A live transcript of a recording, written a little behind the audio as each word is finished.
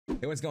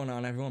Hey, what's going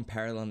on, everyone?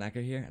 Parallel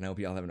Necker here, and I hope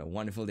you all having a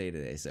wonderful day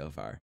today so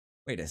far.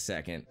 Wait a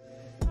second.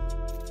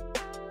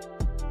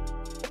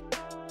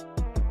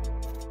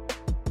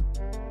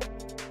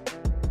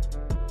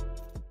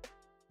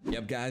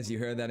 Yep, guys, you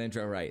heard that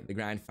intro right. The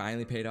grind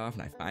finally paid off,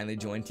 and I finally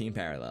joined Team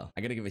Parallel. I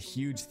gotta give a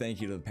huge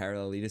thank you to the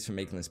Parallel leaders for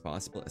making this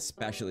possible,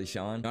 especially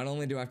Sean. Not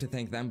only do I have to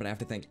thank them, but I have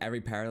to thank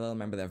every Parallel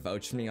member that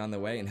vouched for me on the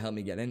way and helped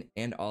me get in,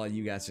 and all of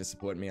you guys for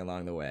supporting me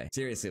along the way.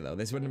 Seriously though,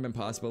 this wouldn't have been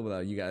possible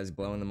without you guys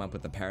blowing them up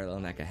with the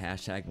Parallel Necker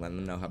hashtag, letting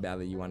them know how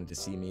badly you wanted to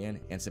see me in,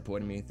 and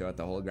supporting me throughout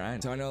the whole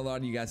grind. So I know a lot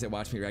of you guys that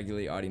watch me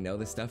regularly already know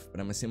this stuff,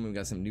 but I'm assuming we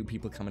got some new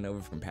people coming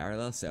over from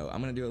Parallel, so I'm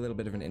gonna do a little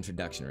bit of an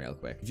introduction real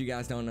quick. If you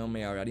guys don't know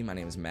me already, my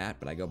name is Matt,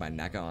 but I go by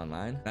Necker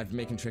online. I've been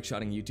making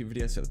trickshotting YouTube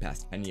videos for the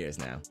past 10 years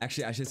now.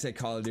 Actually, I should say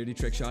Call of Duty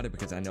trickshotter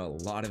because I know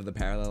a lot of the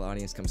Parallel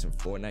audience comes from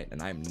Fortnite,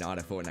 and I am not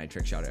a Fortnite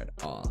trickshotter at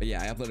all. But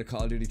yeah, I upload a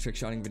Call of Duty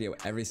trickshotting video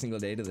every single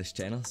day to this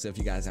channel, so if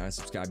you guys aren't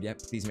subscribed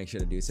yet, please make sure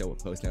to do so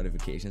with post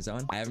notifications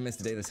on. I haven't missed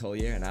a day this whole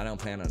year, and I don't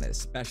plan on it,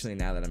 especially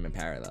now that I'm in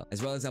Parallel.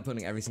 As well as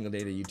uploading every single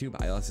day to YouTube,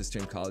 I also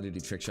stream Call of Duty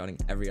trickshotting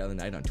every other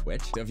night on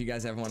Twitch. So if you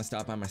guys ever want to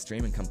stop by my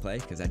stream and come play,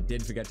 because I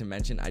did forget to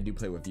mention, I do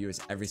play with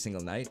viewers every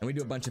single night, and we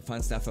do a bunch of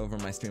fun stuff over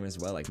on my stream as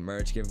well, like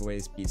merch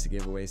giveaways, pizza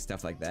giveaways,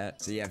 stuff like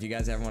that. So yeah, if you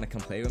guys ever want to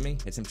come play with me,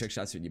 hit some trick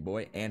shots with your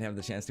boy, and have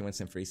the chance to win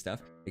some free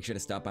stuff, make sure to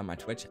stop by my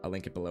Twitch. I'll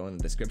link it below in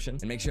the description,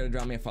 and make sure to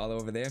drop me a follow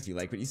over there if you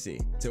like what you see.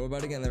 So we're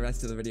about to get in the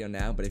rest of the video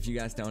now, but if you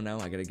guys don't know,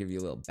 I gotta give you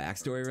a little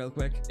backstory real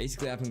quick.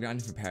 Basically, I've been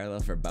grinding for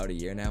Parallel for about a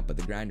year now, but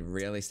the grind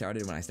really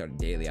started when I started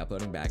daily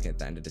uploading back at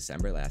the end of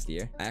December last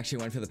year. I actually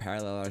went for the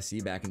Parallel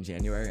RC back in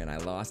January, and I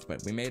lost,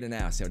 but we made it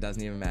now, so it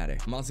doesn't even matter.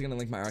 I'm also gonna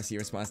link my RC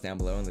response down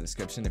below in the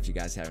description. If you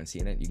guys haven't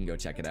seen it, you can go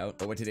check it out.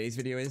 But what today's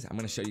video is, I'm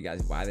gonna show you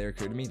guys why they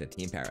recruited me to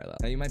Team Parallel.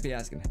 Now you might be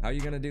asking, how are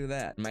you gonna do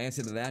that? And my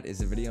answer to that is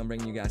the video I'm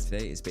bringing you guys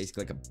today is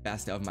basically like a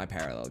best of my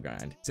Parallel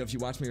grind. So if you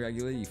watch me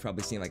regularly, you've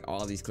probably seen like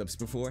all these clips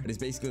before. It is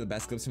basically the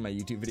best clips from my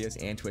YouTube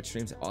videos and Twitch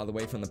streams all the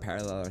way from the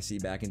Parallel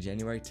RC back in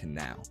January to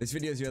now. This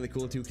video is really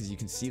cool too because you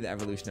can see the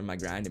evolution of my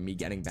grind and me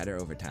getting better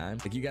over time.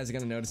 Like you guys are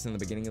gonna notice in the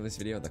beginning of this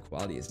video, the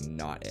quality is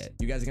not it.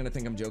 You guys are gonna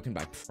think I'm joking,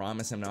 but I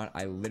promise I'm not.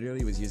 I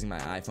literally was using my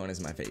iPhone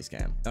as my face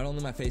cam. Not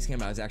only my face cam,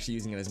 but I was actually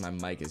using it as my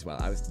mic as well.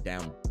 I was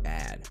down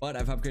bad. But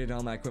I've upgraded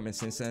all my equipment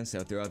since then, so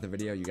throughout the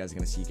video, you guys are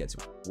gonna see it gets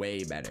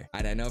way better.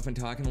 I know I've been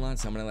talking a lot,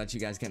 so I'm gonna let you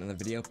guys get in the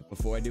video, but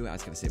before I do, I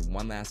was gonna say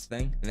one last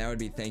thing, and that would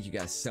be thank you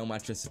guys so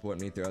much for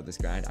supporting me throughout this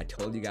grind. I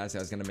told you guys I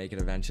was gonna make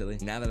it eventually.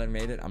 Now that I've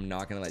made it, I'm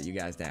not gonna let you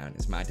guys down.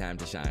 It's my time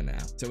to shine now.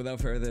 So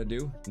without further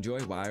ado,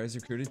 enjoy why I was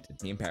recruited to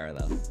Team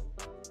Parallel.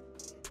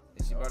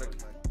 Is he about to...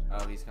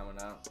 Oh, he's coming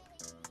out.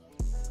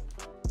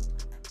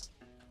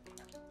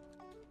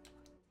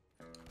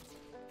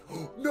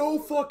 No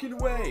fucking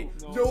way!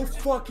 No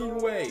fucking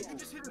way!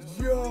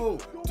 Yo,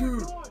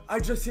 dude,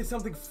 I just hit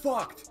something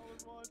fucked!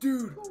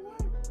 Dude,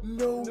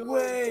 no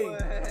way!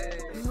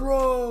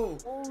 Bro,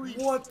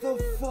 what the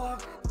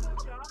fuck?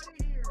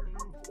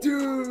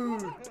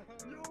 Dude,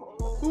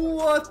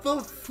 what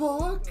the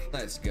fuck?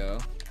 Let's go.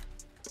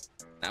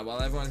 Now,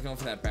 while everyone's going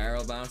for that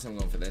barrel bounce, I'm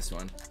going for this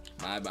one.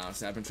 My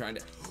bounce. I've been trying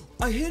to...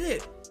 I hit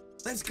it!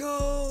 Let's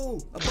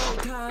go! About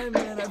time,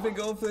 man. I've been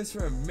going for this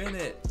for a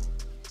minute.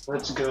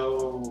 Let's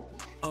go.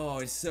 Oh,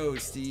 it's so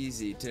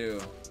steezy too.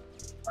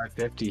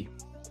 550.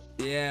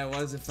 Yeah, it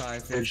was a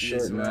 550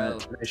 as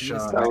well. Nice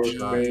shot.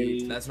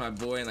 That's my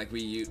boy, and like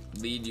we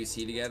lead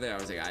UC together. I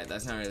was like,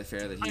 that's not really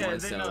fair that he won.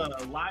 So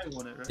Lie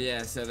won it, right?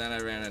 yeah, so then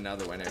I ran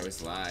another winner. It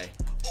was Lie.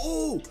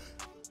 Oh,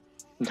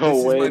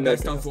 No way.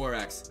 This is my best on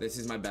 4x. This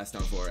is my best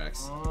on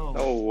 4x. Oh.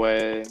 No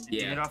way. Did you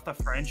Yeah. get off the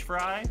French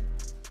fry?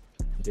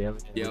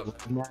 Yep.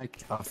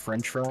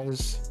 French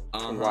fries.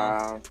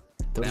 Wow.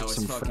 Those That are was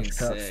some fucking fresh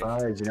cut sick.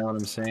 fries, you know what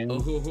I'm saying?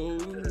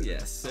 Oh,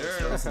 yes,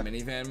 sir. It's the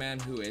minivan man.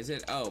 Who is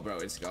it? Oh, bro,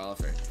 it's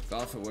Golfer.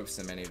 Golfer whips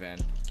the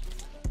minivan.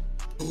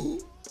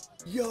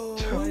 Yo,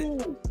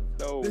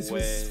 No this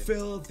way. was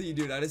filthy,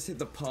 dude. I just hit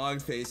the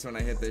pog face when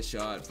I hit this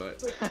shot,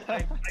 but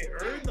I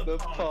earned the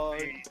pog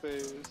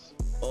face. face.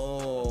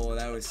 oh,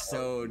 that was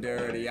so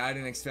dirty. I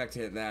didn't expect to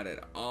hit that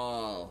at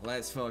all.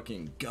 Let's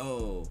fucking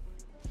go.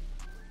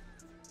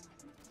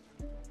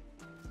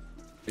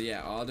 But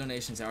yeah, all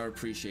donations are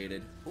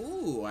appreciated.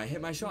 Ooh, I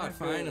hit my shot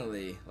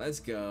finally.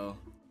 Let's go.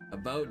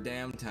 About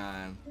damn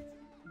time.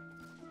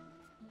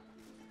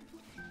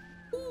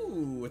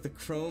 Ooh, with the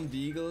chrome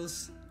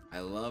deagles. I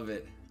love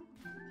it.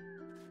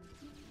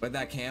 But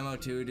that camo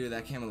too, dude.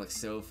 That camo looks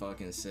so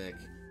fucking sick.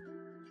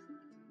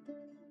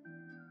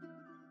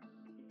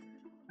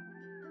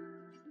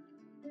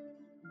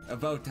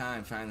 About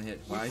time, finally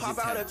hit. Why is Pop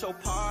out at your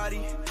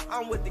party,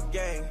 I'm with the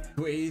gang.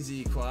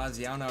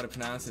 Quasi, I don't know how to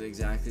pronounce it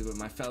exactly, but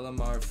my fellow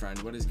Marv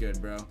friend, what is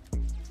good, bro?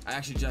 I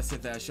actually just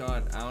hit that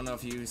shot. I don't know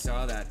if you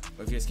saw that,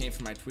 or if you just came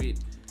from my tweet.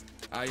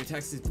 Your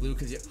text is blue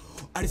because you...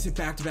 I just hit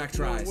back-to-back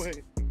tries. No way.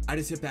 I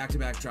just hit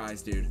back-to-back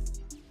tries, dude.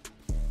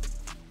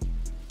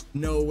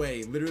 No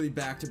way, literally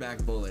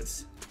back-to-back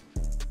bullets.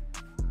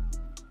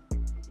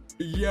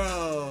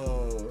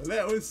 Yo,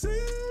 that was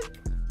sick.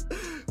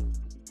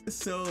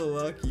 So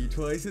lucky.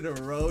 Twice in a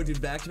row,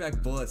 dude.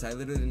 Back-to-back bullets. I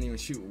literally didn't even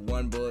shoot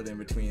one bullet in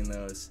between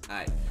those.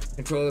 Alright.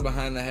 Controller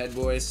behind the head,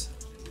 boys.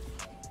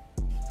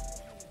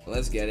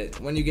 Let's get it.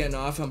 When you getting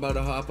off, I'm about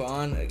to hop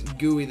on.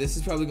 Gooey, this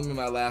is probably gonna be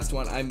my last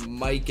one. I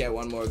might get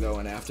one more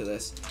going after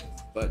this,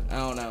 but I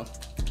don't know.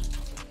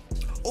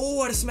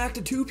 Oh, I just smacked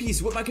a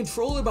two-piece with my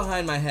controller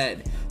behind my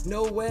head.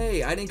 No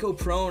way. I didn't go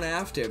prone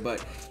after,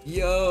 but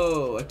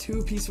yo, a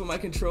two-piece with my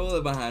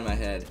controller behind my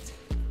head.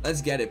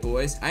 Let's get it,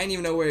 boys. I didn't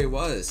even know where he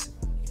was.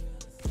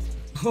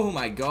 Oh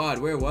my god,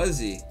 where was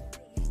he?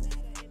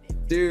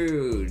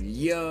 Dude,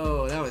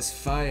 yo, that was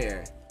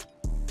fire.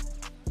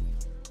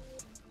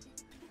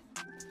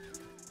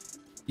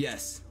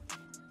 Yes.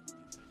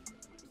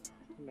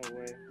 No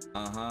way.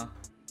 Uh-huh.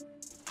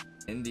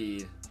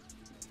 Indeed.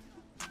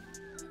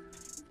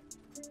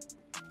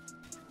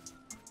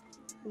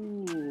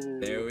 Ooh.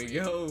 There we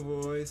go,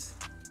 boys.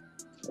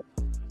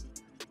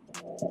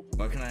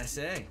 What can I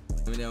say?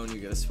 Let me know when you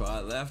get a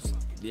spot left.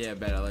 Yeah,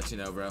 bet I'll let you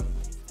know, bro.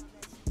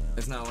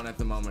 It's not one at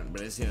the moment,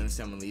 but as soon as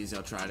someone leaves,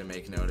 I'll try to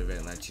make note of it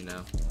and let you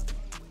know.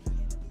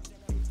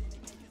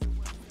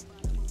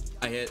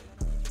 I hit.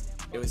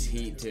 It was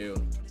heat, too.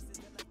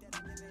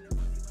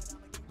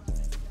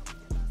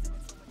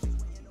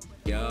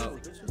 Yo.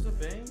 This was a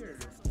banger.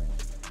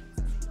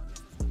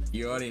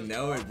 You already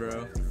know it,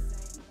 bro.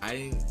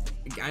 I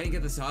didn't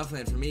get the soft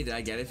land for me. Did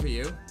I get it for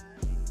you?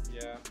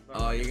 Yeah.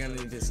 Oh, you're gonna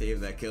need to save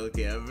that kill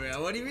cam,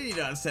 bro. What do you mean you're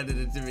not sending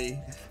it to me?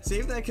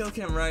 Save that kill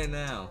cam right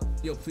now.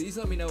 Yo, please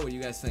let me know what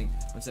you guys think.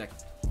 1 sec.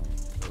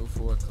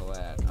 04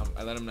 collab.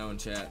 I let him know in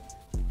chat.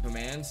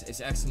 Commands?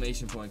 It's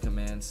exclamation point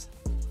commands.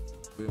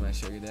 Who am I,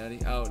 sugar daddy?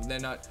 Oh, they're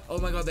not. Oh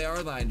my god, they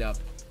are lined up.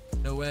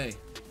 No way.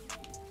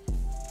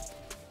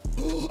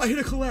 Oh, I hit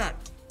a collat.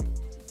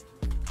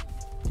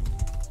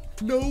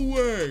 No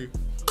way.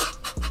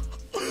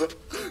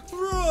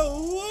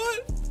 Bro,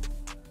 what?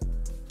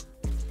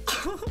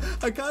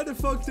 I kind of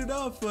fucked it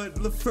up, but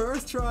the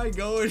first try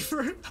going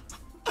for it.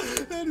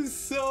 That is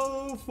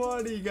so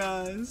funny,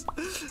 guys.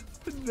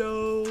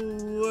 No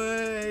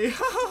way.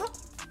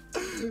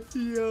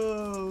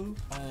 Yo.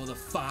 Oh, the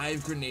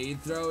 5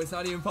 grenade throw. It's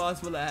not even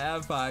possible to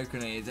have 5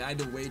 grenades. I had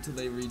to wait till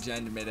they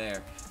regen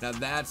midair. Now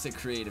that's a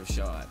creative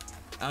shot.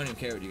 I don't even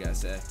care what you guys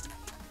say.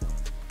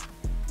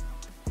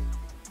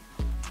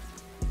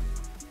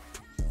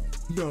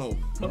 No.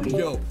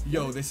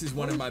 Yo, this is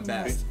one of my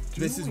best.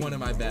 This is one of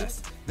my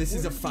best. This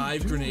is a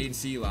 5 grenade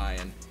sea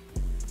lion.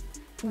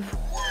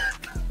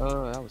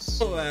 Oh, that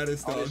was. Oh, that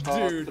is tough,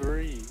 dude.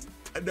 3.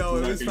 No,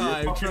 it was You're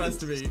 5. fucking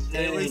Trust me.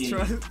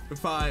 It was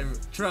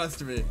 5.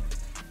 Trust me.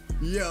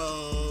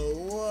 Yo,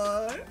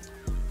 what?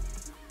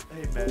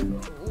 Hey, man.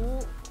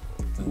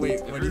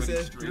 Wait, what is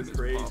it? You're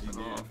crazy,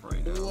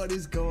 dude. What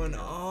is going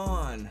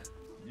on?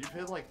 You've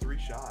hit like 3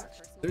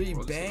 shots. 3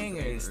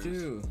 bangers,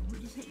 too.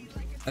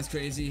 That's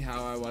crazy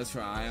how I was for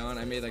Ion.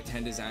 I made like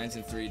 10 designs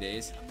in 3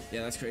 days.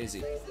 Yeah, that's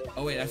crazy.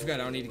 Oh wait, I forgot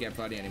I don't need to get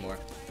bloody anymore.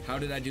 How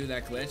did I do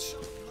that glitch?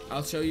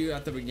 I'll show you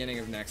at the beginning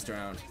of next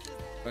round.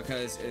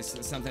 Because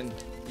it's something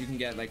you can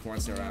get like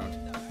once a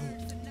round.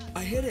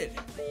 I hit it!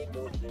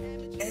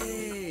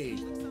 Hey!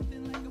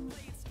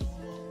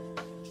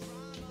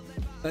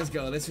 Let's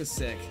go, this was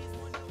sick.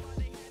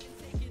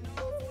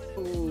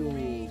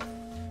 Ooh.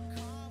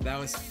 That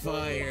was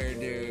fire,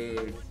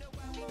 dude.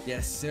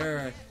 Yes,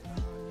 sir.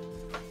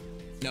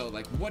 No,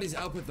 like, what is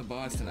up with the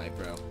bots tonight,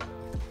 bro?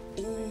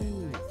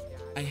 Ooh,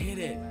 I hit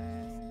it.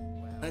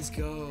 Let's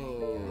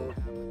go.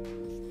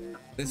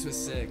 This was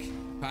sick.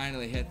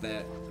 Finally hit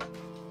that.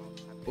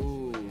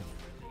 Ooh,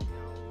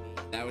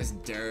 that was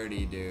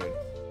dirty, dude.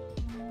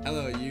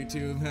 Hello,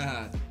 YouTube.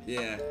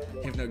 Yeah,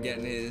 Hypno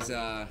getting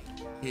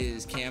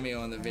his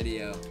cameo on the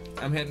video.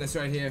 I'm hitting this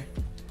right here.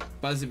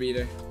 Buzzer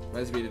beater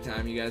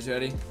time. You guys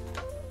ready?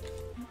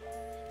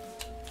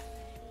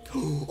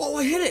 Oh,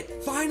 I hit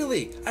it!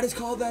 Finally! I just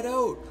called that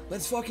out.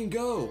 Let's fucking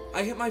go.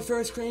 I hit my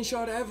first crane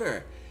shot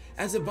ever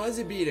as a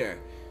buzzer beater.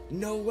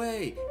 No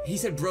way. He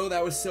said, bro,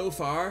 that was so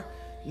far.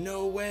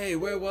 No way.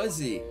 Where was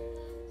he?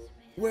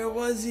 Where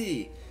was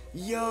he?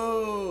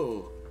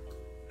 Yo!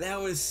 That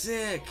was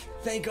sick.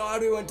 Thank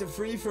God we went to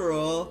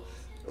free-for-all.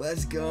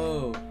 Let's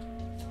go.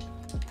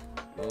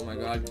 Oh my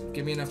god.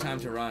 Give me enough time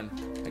to run.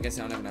 I guess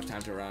I don't have enough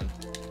time to run.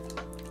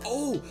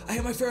 Oh, I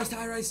hit my first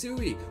high-rise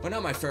Sui. Well,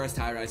 not my first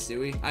high-rise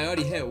Sui. I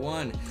already hit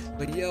one.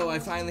 But yo, I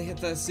finally hit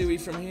the Sui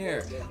from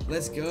here.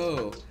 Let's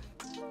go.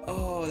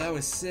 Oh, that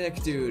was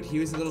sick, dude. He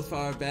was a little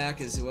far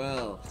back as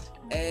well.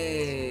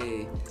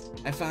 Hey,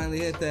 I finally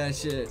hit that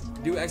shit.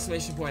 Do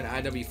exclamation point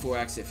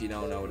IW4X if you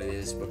don't know what it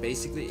is. But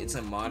basically, it's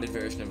a modded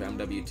version of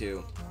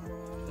MW2.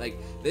 Like,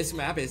 this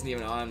map isn't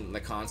even on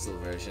the console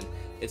version.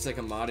 It's like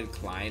a modded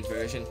client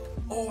version.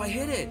 Oh, I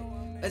hit it.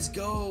 Let's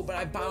go, but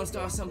I bounced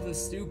off something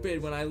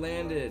stupid when I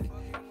landed.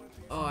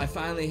 Oh, I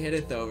finally hit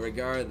it though,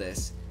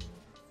 regardless.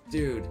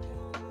 Dude,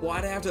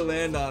 why'd I have to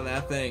land on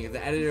that thing?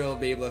 The editor will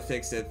be able to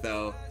fix it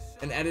though.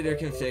 An editor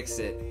can fix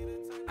it.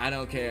 I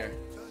don't care.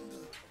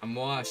 I'm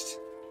washed.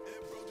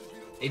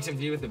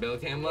 HMG with the build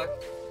cam luck.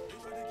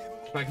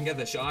 If I can get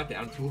the shot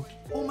down.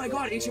 Oh my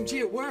god, HMG,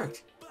 it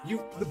worked.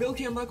 The bill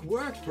cam luck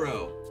worked,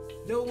 bro.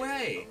 No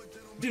way.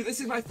 Dude, this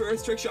is my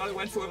first trick shot I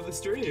went for over the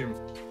stream.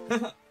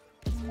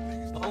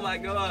 Oh my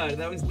god,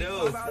 that was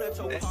dope.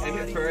 I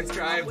hit first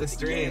try of the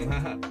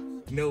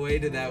stream. No way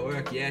did that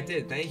work. Yeah, it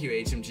did. Thank you,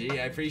 HMG.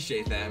 I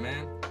appreciate that,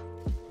 man.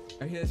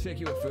 Are you gonna pick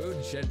you with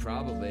food? Shit,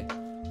 probably.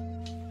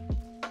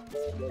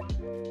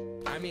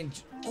 I mean,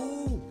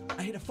 oh,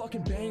 I hit a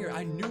fucking banger.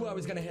 I knew I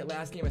was gonna hit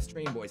last game of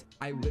stream, boys.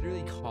 I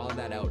literally called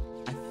that out.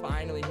 I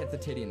finally hit the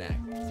titty neck.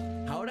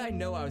 How did I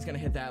know I was gonna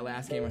hit that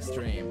last game of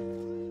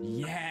stream?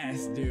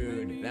 Yes,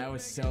 dude. That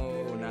was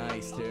so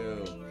nice,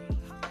 too.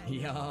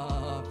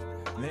 Yup.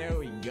 There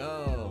we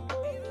go.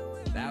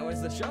 That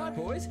was the shot,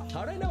 boys.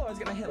 How did I know I was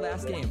gonna hit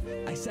last game?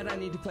 I said I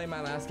need to play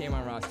my last game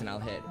on Rust and I'll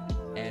hit.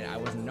 And I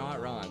was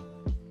not wrong.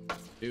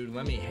 Dude,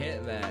 let me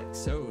hit that.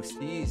 So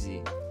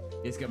steezy.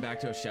 Let's go back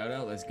to a shout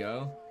out. Let's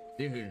go.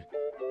 Dude.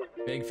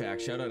 Big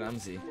fact. Shout out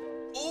Umzy.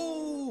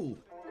 Oh!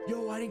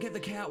 Yo, I didn't get the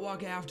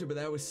catwalk after, but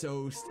that was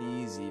so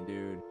steezy,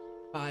 dude.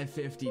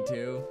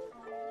 552.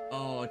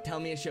 Oh, tell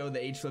me it showed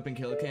the H-flipping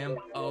kill cam.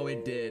 Oh,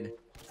 it did.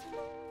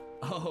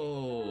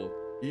 Oh.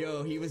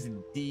 Yo, he was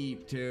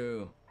deep,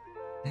 too.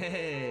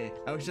 Hey,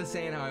 I was just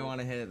saying how I want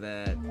to hit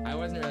that. I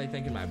wasn't really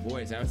thinking my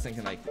boys. I was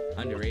thinking, like,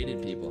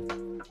 underrated people.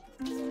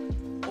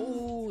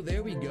 Oh,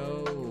 there we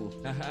go.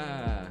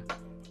 Haha.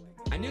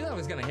 I knew that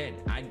was gonna hit.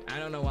 I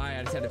don't know why,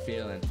 I just had a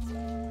feeling.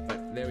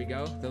 But there we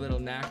go. The little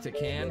knack to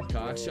can,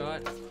 cock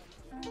shot.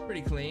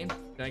 Pretty clean.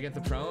 Did I get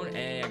the prone?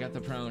 Hey, I got the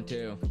prone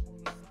too.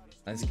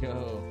 Let's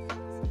go.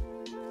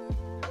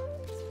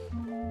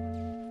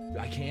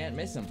 I can't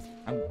miss him.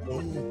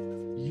 Oh,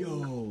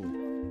 yo,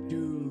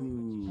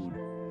 dude.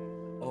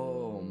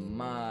 Oh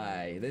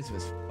my, this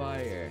was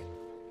fire.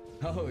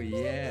 Oh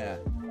yeah,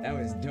 that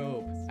was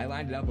dope. I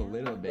lined it up a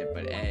little bit,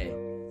 but hey.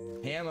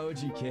 Ham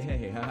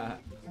OGK, haha.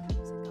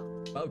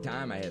 About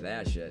time I hit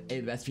that shit.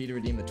 Hey, the best fee to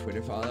redeem the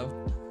Twitter follow.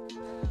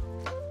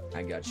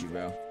 I got you,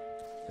 bro.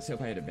 Let's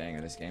hope I hit a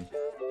banger this game.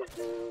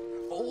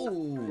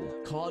 Oh,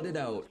 called it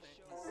out.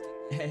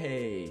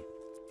 Hey.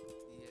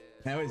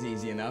 That was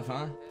easy enough,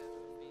 huh?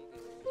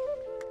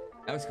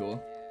 That was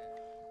cool.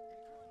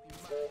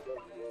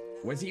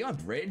 Was he on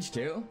bridge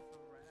too?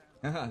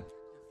 Haha.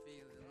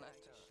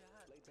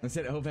 I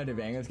said, I hope I had a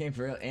banger this game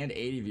for real. And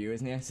 80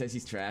 viewers now. Says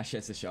he's trash,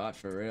 hits a shot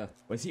for real.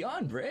 Was he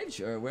on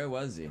bridge or where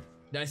was he?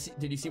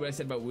 Did you see what I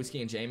said about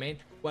Wooski and J-Main?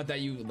 What, that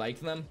you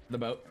liked them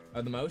the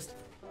most?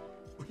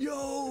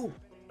 Yo,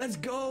 let's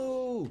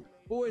go.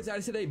 Boys, I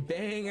just hit a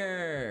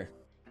banger.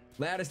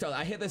 Ladder stall.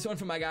 I hit this one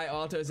from my guy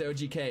Altos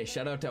OGK.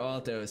 Shout out to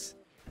Altos.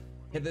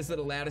 Hit this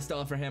little ladder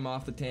stall for him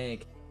off the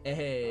tank.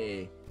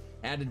 Hey,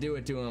 had to do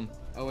it to him.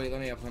 Oh wait, let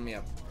me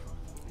up.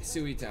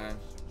 Sui time.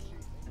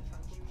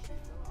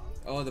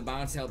 Oh, the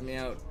bounce helped me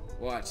out.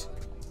 Watch.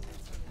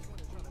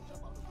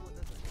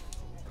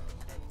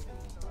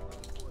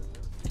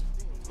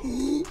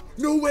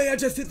 No way I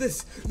just hit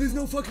this. There's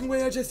no fucking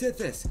way I just hit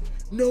this.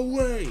 No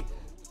way.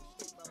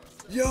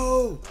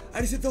 Yo,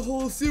 I just hit the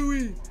whole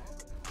Sui.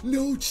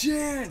 No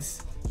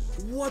chance.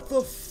 What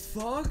the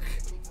fuck?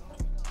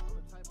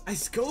 I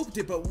scoped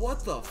it, but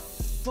what the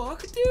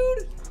fuck,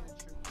 dude?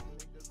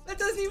 That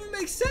doesn't even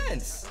make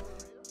sense.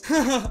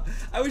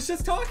 I was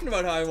just talking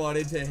about how I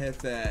wanted to hit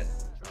that.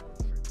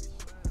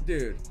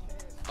 Dude,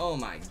 oh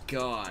my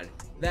god.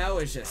 That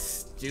was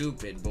just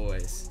stupid,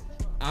 boys.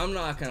 I'm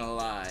not gonna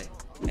lie.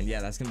 And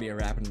yeah, that's gonna be a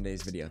wrap in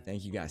today's video.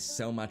 Thank you guys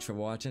so much for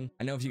watching.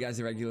 I know if you guys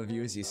are regular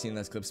viewers, you've seen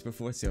those clips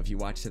before, so if you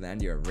watch to the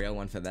end, you're a real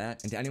one for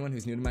that. And to anyone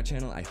who's new to my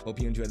channel, I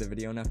hope you enjoyed the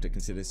video enough to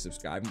consider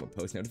subscribing with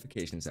post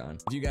notifications on.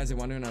 If you guys are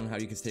wondering on how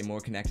you can stay more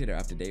connected or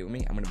up to date with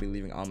me, I'm gonna be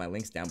leaving all my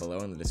links down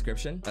below in the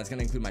description. That's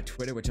gonna include my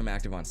Twitter, which I'm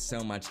active on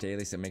so much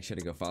daily, so make sure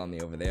to go follow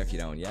me over there if you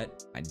don't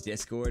yet. My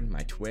Discord,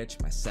 my Twitch,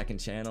 my second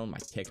channel, my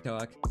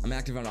TikTok. I'm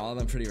active on all of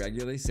them pretty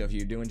regularly, so if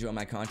you do enjoy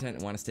my content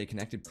and want to stay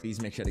connected, please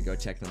make sure to go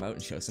check them out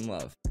and show some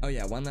love. Oh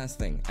yeah, one last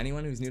thing.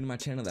 Anyone who's new to my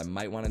channel that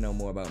might want to know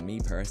more about me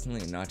personally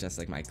and not just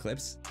like my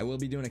clips, I will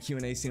be doing a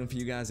Q&A soon for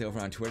you guys over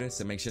on Twitter,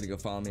 so make sure to go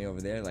follow me over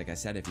there, like I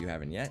said, if you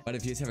haven't yet. But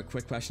if you just have a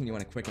quick question you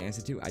want a quick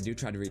answer to, I do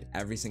try to read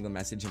every single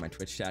message in my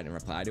Twitch chat and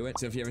reply to it.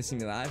 So if you ever see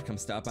me live, come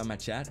stop by my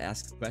chat,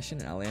 ask a question,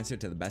 and I'll answer it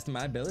to the best of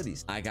my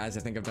abilities. Alright guys,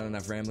 I think I've done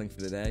enough rambling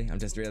for the day. I'm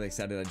just really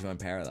excited I joined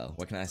Parallel.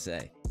 What can I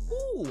say?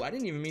 Ooh, I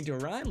didn't even mean to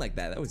rhyme like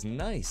that. That was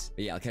nice.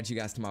 But yeah, I'll catch you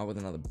guys tomorrow with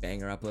another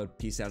banger upload.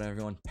 Peace out,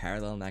 everyone.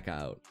 Parallel neck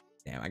out.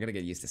 Damn, I gotta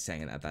get used to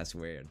saying that. That's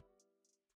weird.